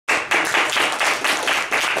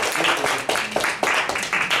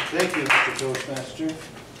Thank you, Mr. Toastmaster.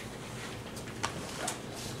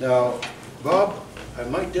 Now, Bob, I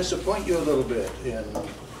might disappoint you a little bit in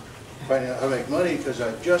finding out how to make money because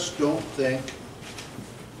I just don't think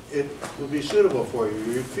it will be suitable for you.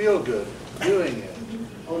 You feel good doing it.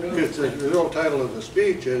 Oh, no. Because the real title of the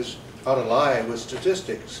speech is How to Lie with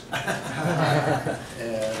Statistics. And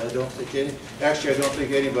I don't think I don't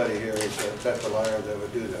think anybody here is the type of liar that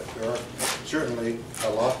would do that. There are certainly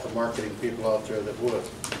a lot of marketing people out there that would.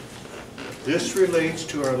 This relates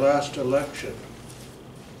to our last election.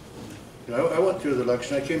 You know, I went through the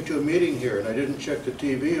election. I came to a meeting here and I didn't check the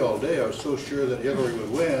TV all day. I was so sure that Hillary would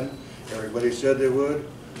win. Everybody said they would.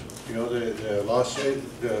 You know, the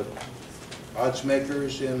odds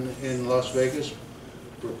makers in Las Vegas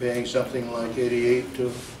were paying something like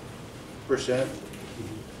 88%.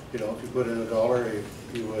 You know, if you put in $1,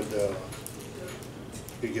 you would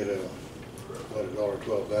you get a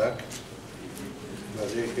 $1.12 back. About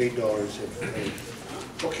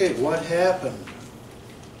 $8. Okay, what happened?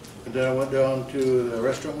 And then I went down to the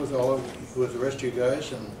restaurant with the rest of you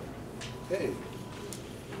guys, and hey,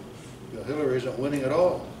 you know, Hillary isn't winning at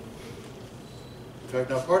all. In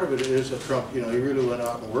fact, now part of it is that Trump, you know, he really went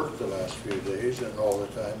out and worked the last few days and all the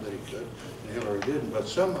time that he could, and Hillary didn't. But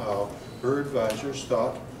somehow her advisors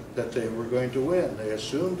thought that they were going to win. They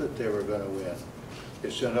assumed that they were going to win.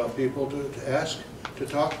 They sent out people to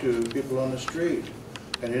talk to people on the street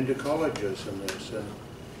and into colleges and this,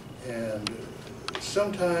 and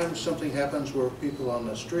sometimes something happens where people on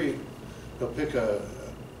the street, they'll pick a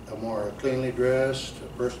more cleanly dressed, a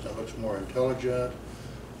person that looks more intelligent.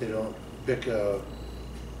 They don't pick their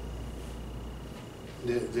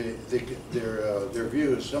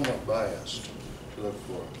view is somewhat biased to look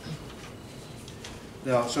for.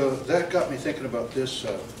 Now, so that got me thinking about this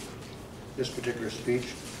this particular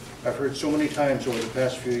speech. I've heard so many times over the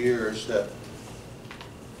past few years that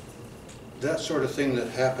sort of thing that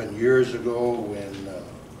happened years ago when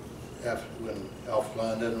Alf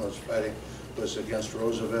Landon was against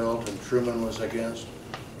Roosevelt and Truman was against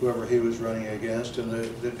whoever he was running against, and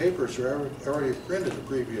the papers are already printed the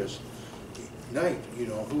previous night, you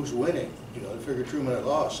know, who's winning. You know, they figured Truman had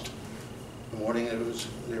lost. The morning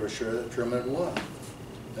they were sure that Truman had won.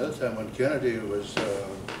 Another time when Kennedy was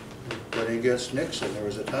running against Nixon, there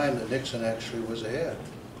was a time that Nixon actually was ahead.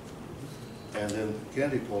 And then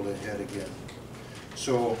Kennedy pulled ahead again.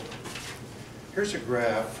 So here's a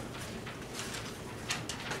graph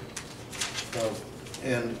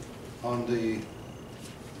and on the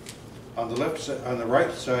left side, on the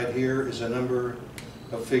right side here is a number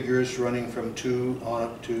of figures running from 2 on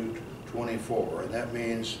up to 24, and that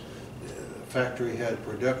means the factory had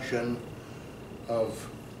production of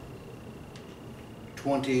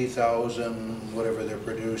 20,000, whatever they're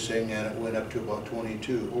producing, and it went up to about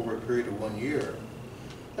 22 over a period of 1 year.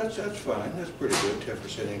 That's fine. That's pretty good,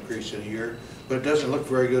 10% increase in a year, but it doesn't look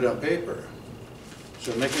very good on paper.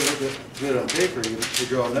 So to make it look good on paper, you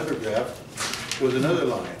draw another graph with another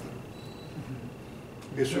line.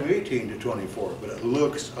 It's from 18 to 24, but it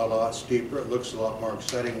looks a lot steeper. It looks a lot more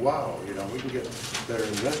exciting. Wow, you know, we can get better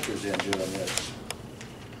investors in doing this.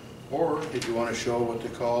 Or if you want to show what they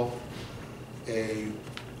call a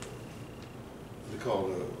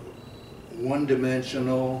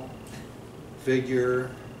one-dimensional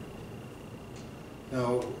figure.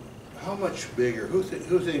 Now, how much bigger? Who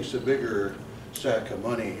thinks the bigger sack of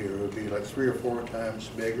money here would be like 3 or 4 times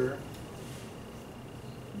bigger?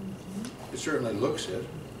 It certainly looks it.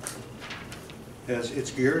 As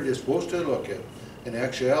it's geared, it's supposed to look it. In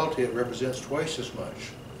actuality, it represents twice as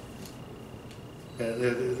much.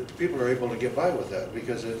 And people are able to get by with that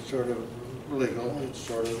because it's sort of legal, it's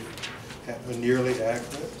sort of nearly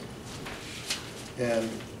accurate. And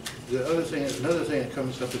the other thing, another thing that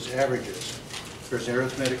comes up is averages. There's an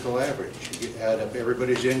arithmetical average. You add up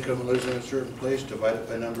everybody's income that lives in a certain place, divide it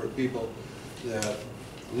by the number of people that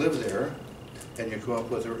live there, and you come up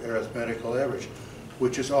with an arithmetical average,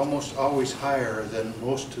 which is almost always higher than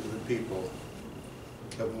most of the people,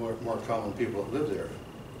 the more common people that live there.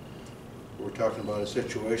 We're talking about a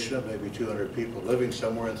situation of maybe 200 people living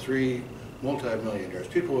somewhere and 3 multi-millionaires.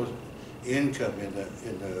 People with income in the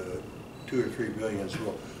 2 or 3 billions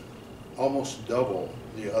will almost double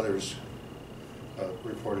the others'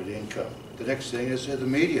 reported income. The next thing is the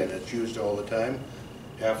median. It's used all the time.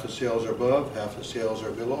 Half the sales are above, half the sales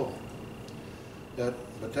are below. But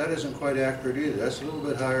that isn't quite accurate either. That's a little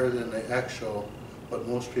bit higher than the actual, what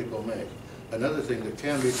most people make. Another thing that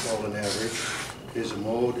can be called an average is a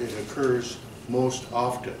mode. It occurs most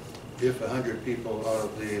often. If 100 people out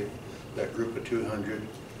of that group of 200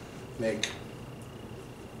 make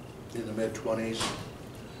in the mid-20s,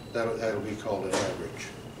 that'll be called an average.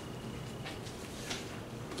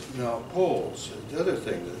 Now, polls, the other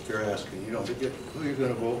thing that they're asking, you know, to get who you're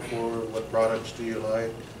going to vote for, what products do you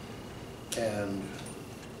like, and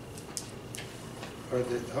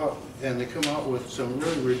and they come out with some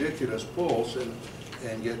really ridiculous polls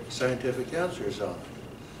and get scientific answers on it.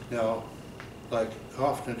 Now, like, how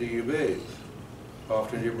often do you bathe? How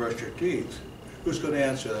often do you brush your teeth? Who's going to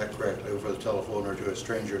answer that correctly over the telephone or to a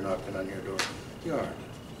stranger knocking on your door? You aren't.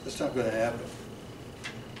 That's not going to happen.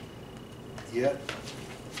 Yet,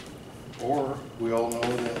 or we all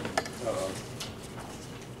know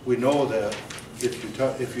that, if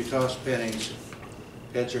you toss pennies,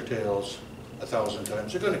 heads or tails, 1,000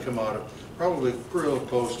 times, they're going to come out probably real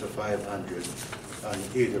close to 500 on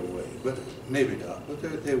either way, but maybe not, but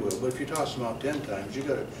they will. But if you toss them out 10 times, you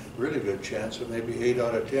got a really good chance of maybe 8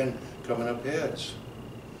 out of 10 coming up heads.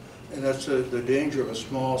 And that's the danger of a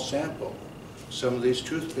small sample. Some of these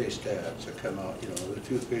toothpaste ads that come out, you know, the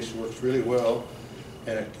toothpaste works really well,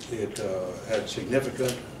 and it had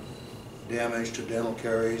significant damage to dental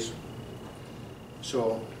caries.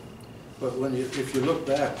 So, but if you look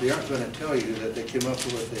back, they aren't going to tell you that they came up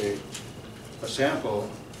with a sample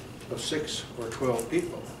of 6 or 12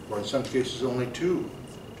 people, or in some cases only 2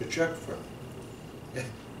 to check from.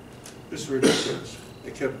 This is ridiculous.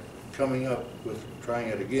 They kept coming up with trying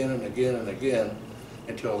it again and again and again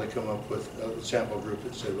until they come up with a sample group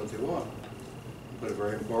that said what they want. But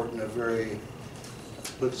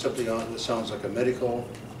put something on that sounds like a medical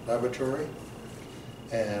laboratory,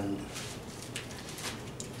 and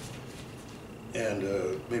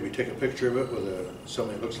maybe take a picture of it with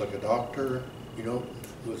somebody that looks like a doctor, you know,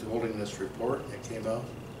 who's holding this report, and it came out.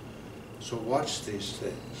 So watch these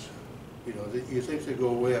things. You know, you think they go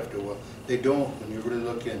away after a while. They don't when you really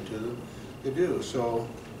look into them. They do. So,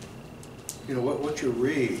 you know, what you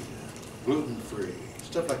read, gluten-free,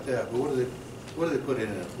 stuff like that, but what do they put in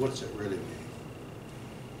it? What does it really mean?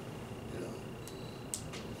 You know.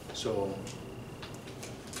 So,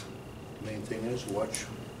 the main thing is watch,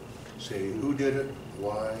 say who did it,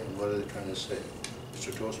 why, and what are they trying to say.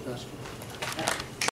 Mr. Toastmaster?